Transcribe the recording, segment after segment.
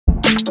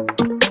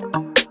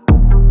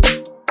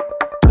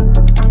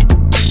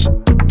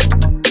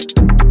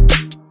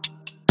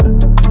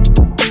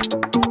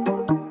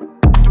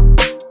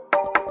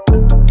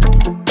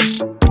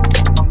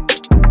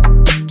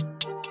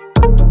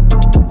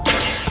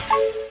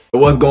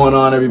What's going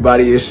on,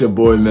 everybody? It's your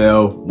boy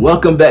Mel.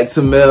 Welcome back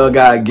to Mel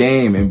Got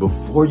Game. And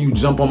before you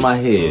jump on my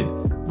head,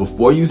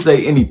 before you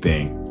say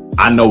anything,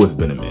 I know it's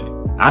been a minute.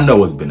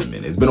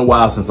 It's been a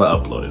while since I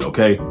uploaded,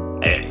 okay?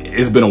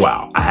 It's been a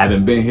while. I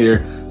haven't been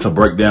here to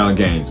break down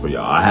games for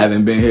y'all. I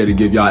haven't been here to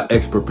give y'all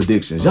expert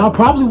predictions. Y'all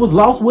probably was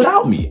lost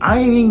without me. I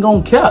ain't even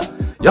gonna cap.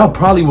 Y'all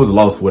probably was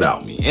lost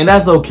without me, and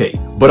that's okay.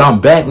 But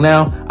I'm back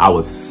now. I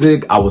was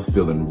sick. I was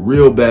feeling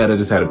real bad. I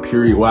just had a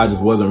period where I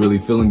just wasn't really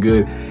feeling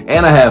good,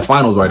 and I had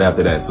finals right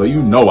after that. So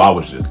you know I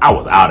was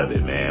out of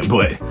it, man.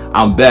 But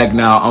I'm back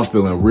now. I'm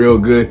feeling real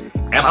good.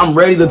 And I'm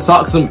ready to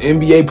talk some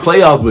NBA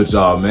playoffs with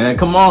y'all, man.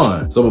 Come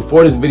on. So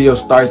before this video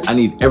starts, I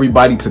need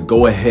everybody to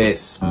go ahead,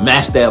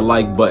 smash that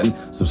like button,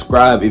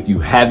 subscribe if you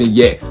haven't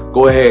yet.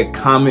 Go ahead,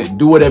 comment,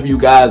 do whatever you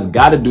guys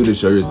gotta do to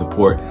show your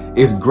support.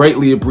 It's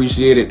greatly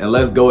appreciated, and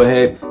let's go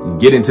ahead and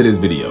get into this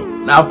video.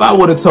 Now, if I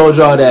would have told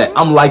y'all that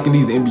I'm liking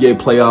these NBA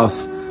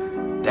playoffs,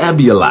 that'd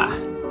be a lie.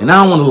 And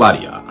I don't want to lie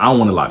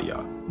to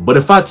y'all. But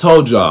if I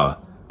told y'all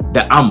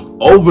that I'm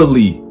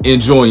overly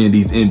enjoying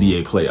these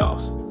NBA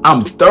playoffs,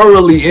 I'm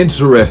thoroughly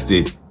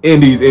interested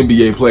in these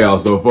NBA playoffs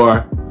so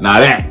far, now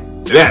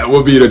that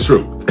would be the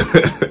truth.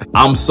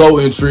 I'm so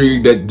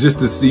intrigued that just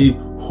to see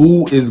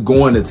who is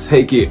going to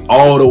take it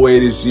all the way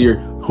this year,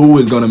 who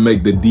is going to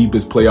make the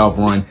deepest playoff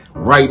run.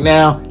 Right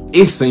now,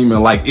 it's seeming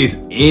like it's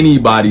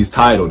anybody's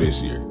title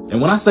this year. And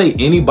when I say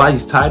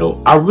anybody's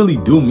title, I really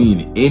do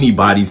mean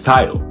anybody's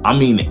title. I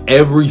mean,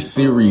 every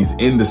series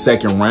in the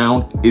second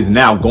round is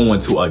now going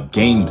to a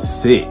game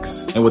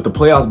 6. And with the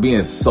playoffs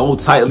being so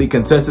tightly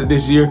contested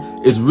this year,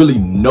 it's really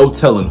no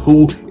telling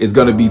who is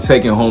going to be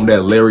taking home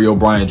that Larry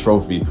O'Brien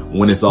trophy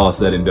when it's all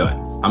said and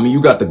done. I mean,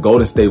 you got the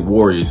Golden State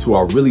Warriors who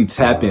are really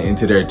tapping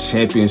into their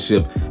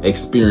championship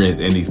experience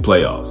in these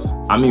playoffs.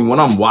 I mean, when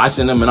I'm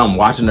watching them and I'm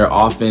watching their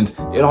offense,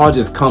 it all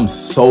just comes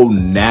so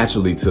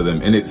naturally to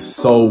them, and it's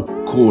so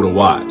cool to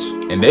watch.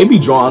 And they be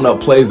drawing up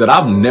plays that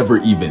I've never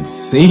even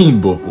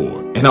seen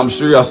before. And I'm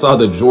sure y'all saw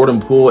the Jordan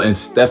Poole and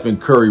Stephen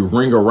Curry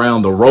ring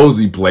around the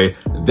Rosie play.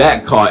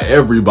 That caught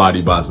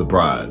everybody by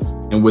surprise.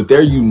 And with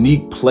their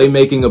unique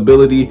playmaking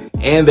ability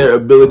and their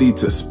ability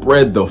to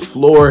spread the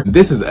floor,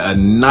 this is a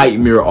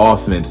nightmare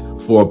offense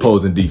for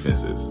opposing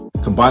defenses.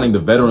 Combining the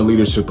veteran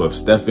leadership of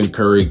Stephen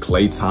Curry,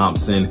 Klay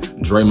Thompson,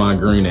 Draymond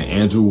Green, and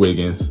Andrew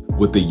Wiggins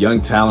with the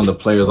young talent of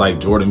players like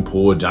Jordan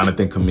Poole,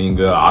 Jonathan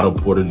Kuminga, Otto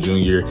Porter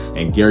Jr.,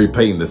 and Gary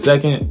Payton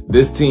II,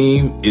 this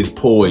team is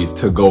poised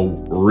to go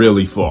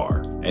really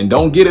far. And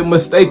don't get it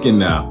mistaken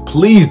now.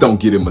 Please don't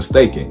get it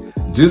mistaken.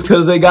 Just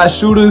because they got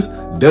shooters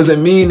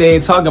doesn't mean they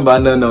ain't talking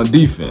about nothing on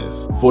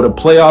defense. For the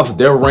playoffs,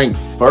 they're ranked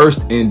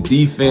first in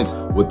defense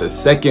with the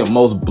second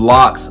most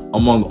blocks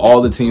among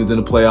all the teams in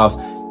the playoffs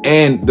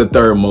and the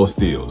third most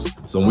steals.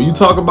 So when you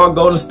talk about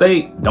Golden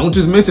State, don't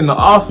just mention the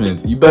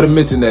offense, you better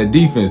mention that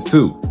defense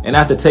too. And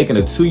after taking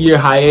a 2-year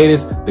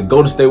hiatus, the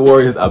Golden State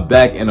Warriors are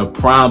back in a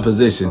prime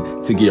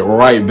position to get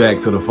right back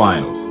to the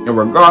finals. And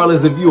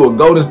regardless if you a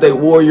Golden State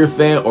Warrior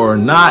fan or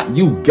not,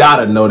 you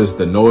gotta notice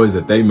the noise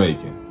that they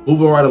making.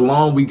 Moving right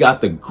along, we got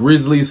the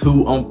Grizzlies,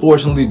 who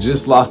unfortunately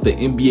just lost the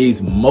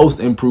NBA's most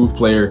improved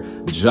player,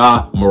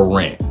 Ja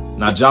Morant.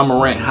 Now, Ja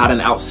Morant had an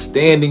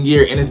outstanding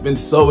year, and it's been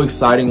so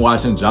exciting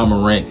watching Ja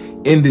Morant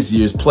in this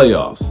year's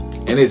playoffs.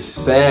 And it's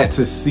sad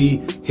to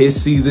see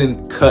his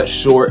season cut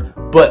short,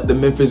 but the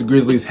Memphis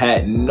Grizzlies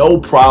had no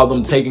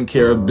problem taking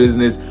care of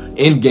business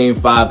in Game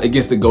 5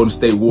 against the Golden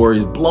State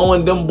Warriors,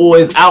 blowing them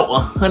boys out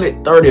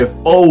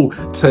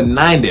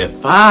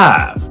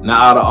 134-95.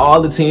 Now, out of all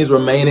the teams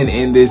remaining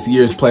in this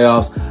year's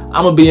playoffs,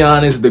 I'm gonna be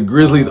honest, the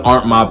Grizzlies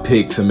aren't my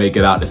pick to make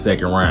it out the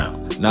second round.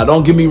 Now,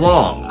 don't get me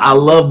wrong, I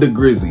love the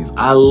Grizzlies.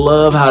 I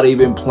love how they've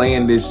been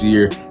playing this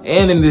year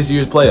and in this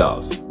year's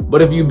playoffs.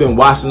 But if you've been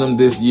watching them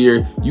this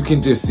year, you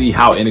can just see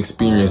how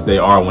inexperienced they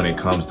are when it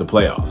comes to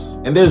playoffs.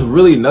 And there's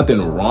really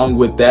nothing wrong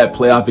with that.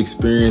 Playoff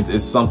experience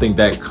is something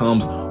that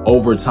comes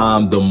over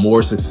time the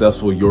more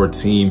successful your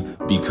team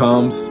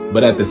becomes.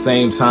 But at the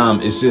same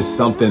time, it's just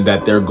something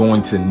that they're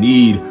going to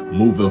need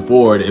moving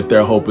forward if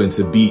they're hoping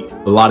to beat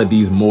a lot of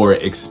these more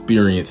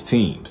experienced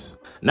teams.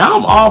 Now,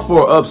 I'm all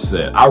for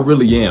upset. I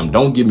really am.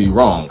 Don't get me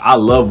wrong. I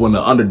love when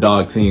the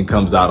underdog team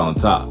comes out on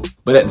top.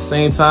 But at the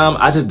same time,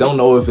 I just don't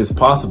know if it's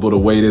possible the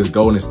way this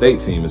Golden State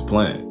team is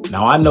playing.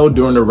 Now, I know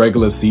during the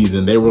regular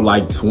season, they were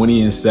like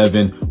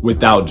 20-7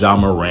 without Ja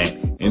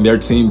Morant, and their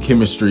team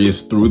chemistry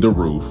is through the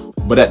roof.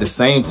 But at the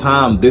same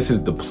time, this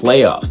is the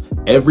playoffs.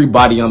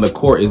 Everybody on the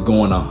court is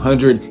going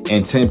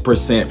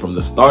 110% from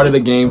the start of the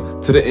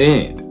game to the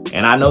end.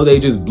 And I know they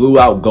just blew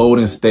out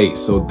Golden State,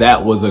 so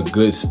that was a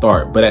good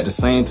start. But at the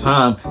same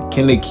time,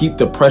 can they keep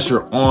the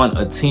pressure on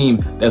a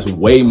team that's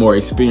way more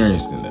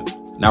experienced than them?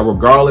 Now,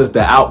 regardless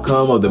the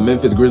outcome of the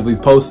Memphis Grizzlies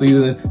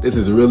postseason, this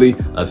is really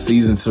a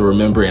season to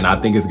remember, and I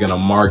think it's gonna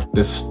mark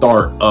the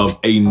start of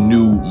a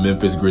new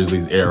Memphis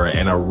Grizzlies era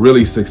and a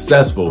really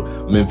successful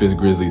Memphis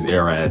Grizzlies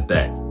era at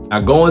that. Now,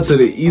 going to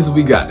the East,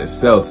 we got the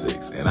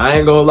Celtics, and I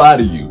ain't gonna lie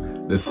to you,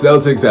 the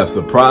Celtics have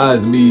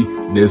surprised me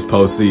this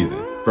postseason.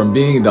 From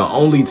being the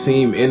only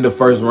team in the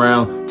first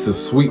round to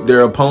sweep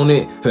their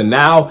opponent to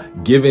now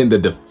giving the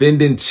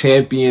defending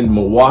champion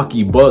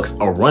Milwaukee Bucks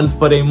a run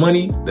for their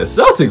money, the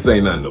Celtics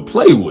ain't nothing to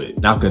play with.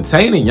 Now,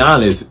 containing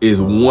Giannis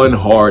is one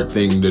hard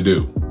thing to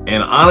do.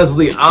 And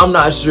honestly, I'm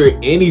not sure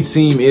any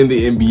team in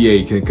the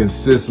NBA can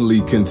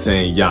consistently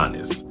contain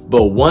Giannis.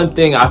 But one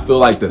thing I feel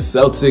like the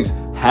Celtics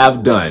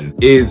have done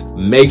is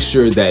make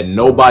sure that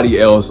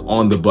nobody else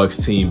on the Bucks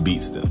team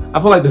beats them.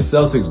 I feel like the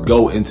Celtics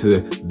go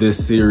into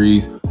this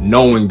series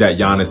knowing that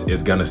Giannis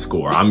is gonna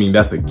score. I mean,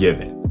 that's a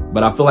given.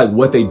 But I feel like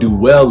what they do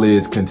well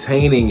is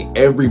containing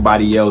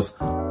everybody else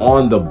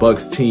on the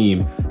Bucks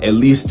team, at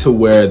least to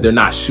where they're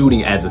not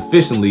shooting as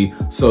efficiently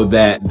so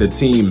that the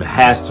team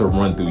has to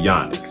run through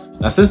Giannis.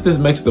 Now, since this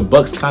makes the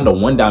Bucks kind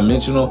of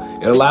one-dimensional,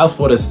 it allows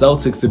for the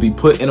Celtics to be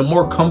put in a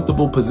more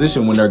comfortable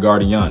position when they're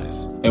guarding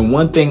Giannis. And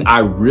one thing I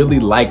really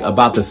like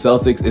about the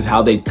Celtics is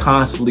how they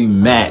constantly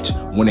match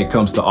when it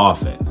comes to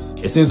offense.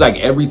 It seems like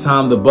every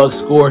time the Bucks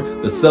score,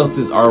 the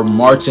Celtics are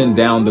marching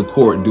down the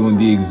court doing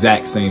the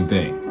exact same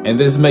thing. And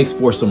this makes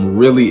for some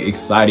really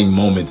exciting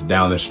moments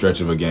down the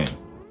stretch of a game.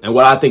 And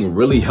what I think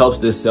really helps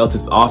this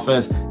Celtics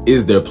offense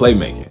is their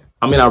playmaking.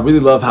 I mean, I really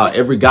love how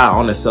every guy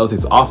on the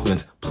Celtics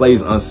offense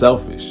plays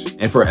unselfish.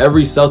 And for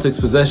every Celtics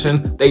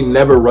possession, they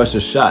never rush a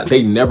shot.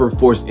 They never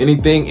force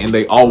anything, and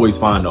they always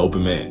find the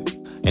open man.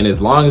 And as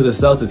long as the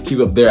Celtics keep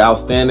up their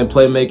outstanding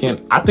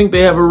playmaking, I think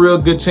they have a real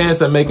good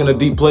chance at making a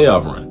deep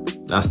playoff run.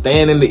 Now,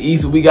 staying in the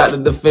East, we got the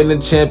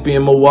defending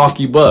champion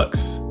Milwaukee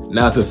Bucks.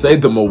 Now, to say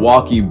the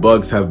Milwaukee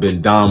Bucks have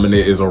been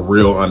dominant is a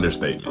real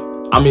understatement.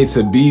 I mean,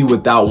 to be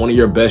without one of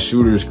your best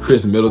shooters,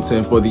 Chris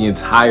Middleton, for the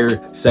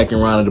entire second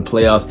round of the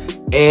playoffs,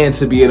 and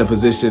to be in a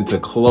position to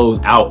close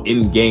out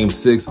in Game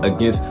 6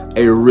 against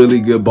a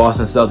really good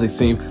Boston Celtics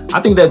team, I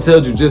think that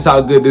tells you just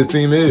how good this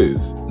team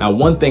is. Now,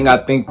 one thing I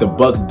think the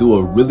Bucks do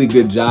a really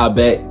good job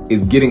at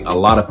is getting a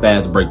lot of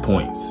fast break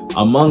points.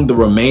 Among the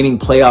remaining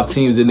playoff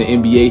teams in the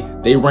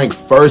NBA, they rank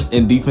first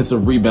in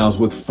defensive rebounds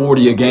with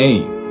 40 a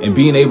game. And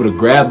being able to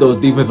grab those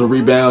defensive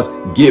rebounds,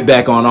 get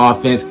back on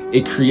offense,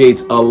 it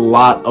creates a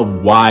lot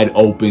of wide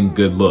open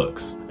good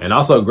looks. And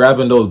also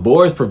grabbing those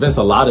boards prevents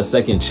a lot of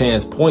second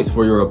chance points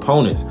for your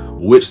opponents,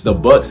 which the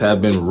Bucks have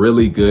been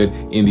really good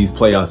in these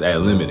playoffs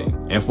at limiting.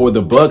 And for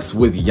the Bucks,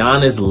 with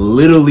Giannis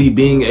literally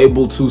being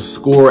able to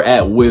score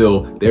at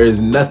will, there is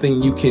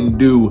nothing you can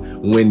do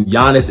when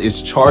Giannis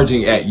is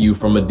charging at you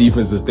from a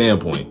defensive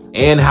standpoint.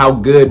 And how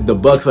good the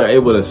Bucks are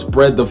able to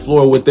spread the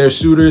floor with their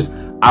shooters,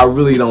 I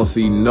really don't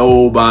see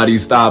nobody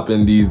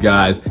stopping these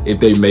guys if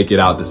they make it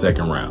out the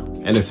second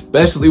round. And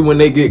especially when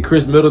they get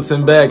Chris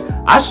Middleton back,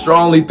 I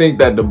strongly think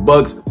that the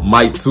Bucks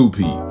might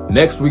two-peat.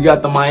 Next, we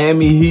got the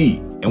Miami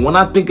Heat. And when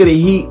I think of the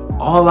Heat,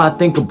 all I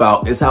think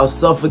about is how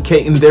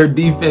suffocating their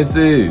defense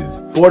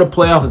is. For the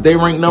playoffs, they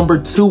rank number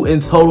 2 in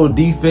total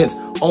defense,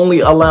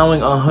 only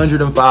allowing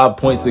 105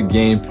 points a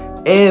game.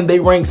 And they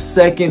rank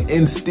 2nd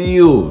in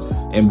steals.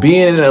 And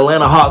being an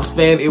Atlanta Hawks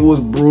fan, it was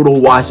brutal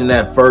watching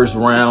that first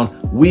round.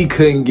 We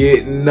couldn't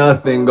get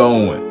nothing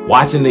going.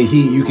 Watching the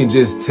Heat, you can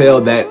just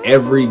tell that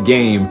every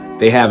game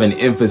they have an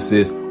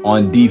emphasis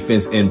on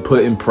defense and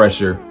putting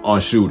pressure on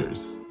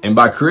shooters. And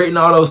by creating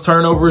all those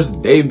turnovers,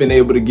 they've been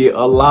able to get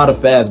a lot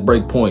of fast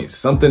break points,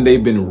 something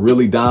they've been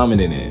really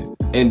dominant in.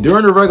 And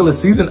during the regular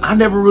season, I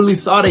never really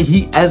saw the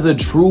Heat as a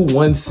true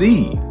 1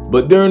 seed.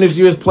 But during this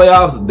year's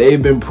playoffs,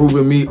 they've been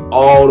proving me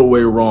all the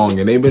way wrong.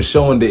 And they've been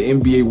showing the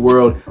NBA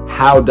world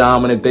how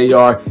dominant they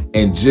are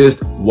and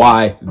just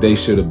why they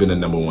should have been the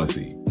number 1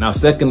 seed. Now,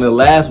 second to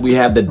last, we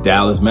have the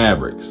Dallas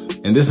Mavericks.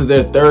 And this is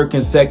their 3rd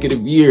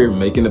consecutive year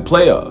making the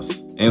playoffs.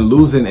 And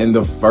losing in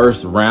the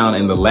first round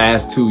in the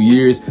last 2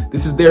 years,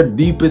 this is their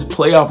deepest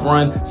playoff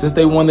run since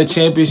they won the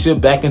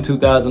championship back in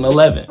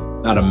 2011.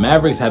 Now, the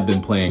Mavericks have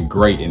been playing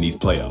great in these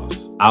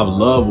playoffs. I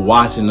love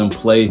watching them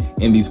play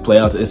in these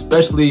playoffs,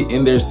 especially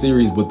in their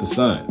series with the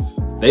Suns.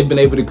 They've been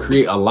able to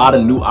create a lot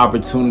of new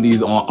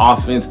opportunities on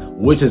offense,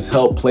 which has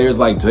helped players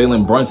like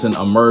Jalen Brunson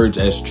emerge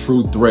as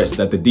true threats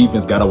that the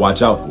defense got to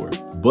watch out for.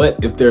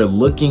 But if they're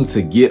looking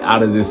to get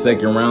out of this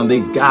second round, they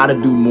gotta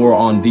do more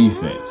on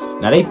defense.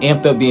 Now, they've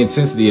amped up the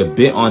intensity a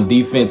bit on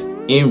defense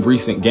in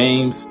recent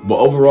games, but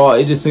overall,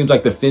 it just seems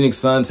like the Phoenix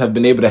Suns have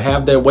been able to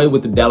have their way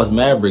with the Dallas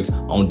Mavericks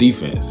on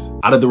defense.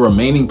 Out of the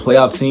remaining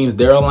playoff teams,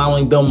 they're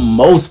allowing the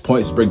most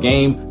points per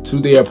game to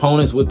their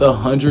opponents with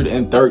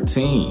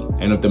 113.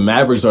 And if the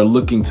Mavericks are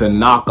looking to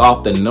knock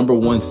off the number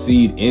 1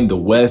 seed in the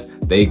West,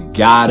 they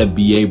gotta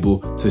be able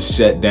to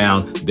shut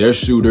down their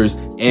shooters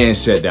and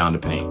shut down the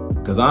paint.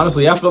 Because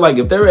honestly, I feel like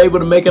if they're able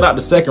to make it out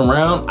the second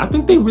round, I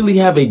think they really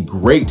have a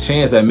great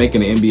chance at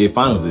making the NBA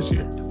Finals this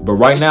year. But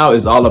right now,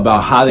 it's all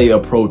about how they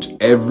approach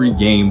every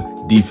game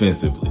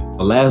defensively.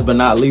 But last but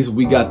not least,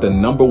 we got the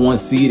number 1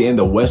 seed in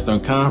the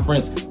Western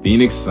Conference,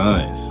 Phoenix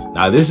Suns.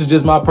 Now, this is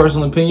just my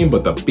personal opinion,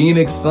 but the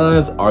Phoenix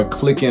Suns are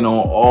clicking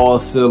on all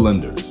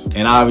cylinders.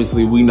 And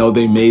obviously, we know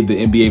they made the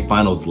NBA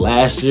Finals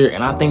last year,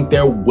 and I think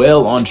they're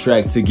well on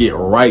track to get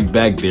right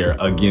back there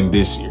again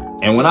this year.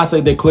 And when I say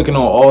they're clicking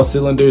on all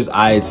cylinders,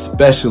 I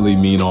especially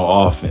mean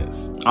on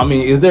offense. I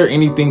mean, is there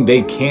anything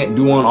they can't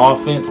do on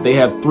offense? They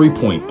have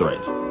three-point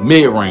threats,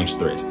 mid-range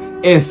threats,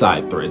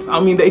 inside threats. I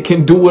mean, they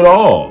can do it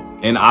all.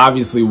 And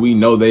obviously we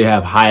know they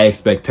have high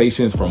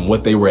expectations from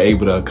what they were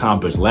able to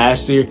accomplish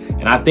last year.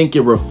 And I think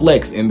it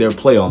reflects in their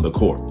play on the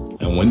court.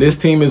 And when this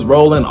team is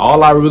rolling,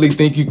 all I really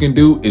think you can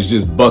do is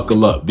just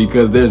buckle up,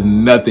 because there's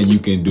nothing you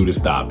can do to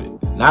stop it.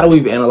 Now that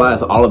we've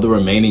analyzed all of the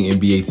remaining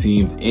NBA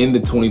teams in the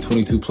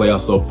 2022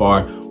 playoffs so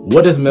far,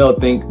 what does Mel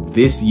think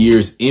this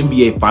year's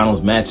NBA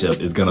Finals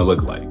matchup is going to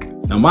look like?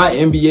 Now, my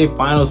NBA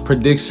Finals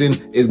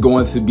prediction is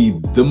going to be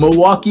the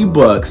Milwaukee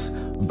Bucks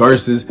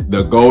versus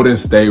the Golden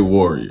State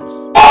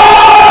Warriors.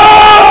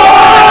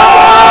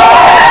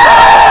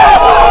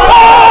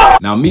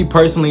 Now, me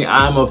personally,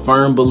 I'm a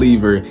firm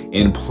believer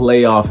in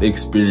playoff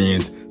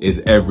experience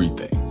is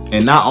everything.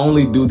 And not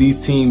only do these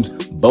teams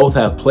both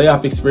have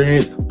playoff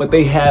experience, but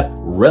they have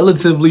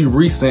relatively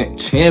recent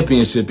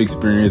championship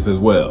experience as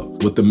well.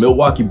 With the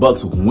Milwaukee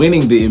Bucks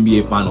winning the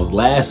NBA Finals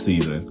last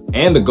season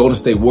and the Golden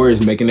State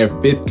Warriors making their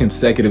 5th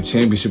consecutive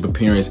championship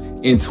appearance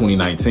in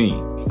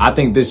 2019. I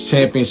think this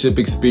championship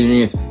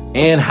experience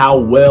and how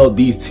well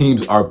these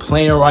teams are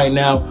playing right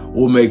now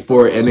will make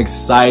for an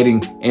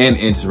exciting and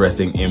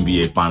interesting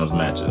NBA Finals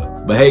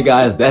matchup. But hey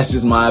guys, that's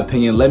just my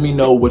opinion. Let me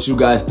know what you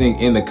guys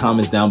think in the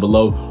comments down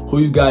below. Who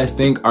you guys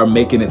think are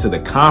making it to the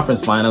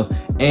conference finals,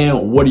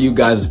 and what are you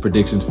guys'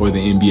 predictions for the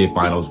NBA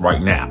Finals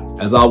right now?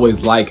 As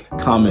always, like,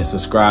 comment,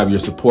 subscribe. Your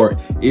support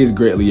is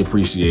greatly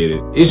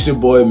appreciated. It's your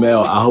boy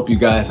Mel. I hope you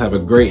guys have a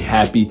great,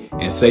 happy,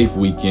 and safe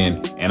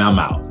weekend, and I'm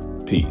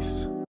out.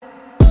 Peace.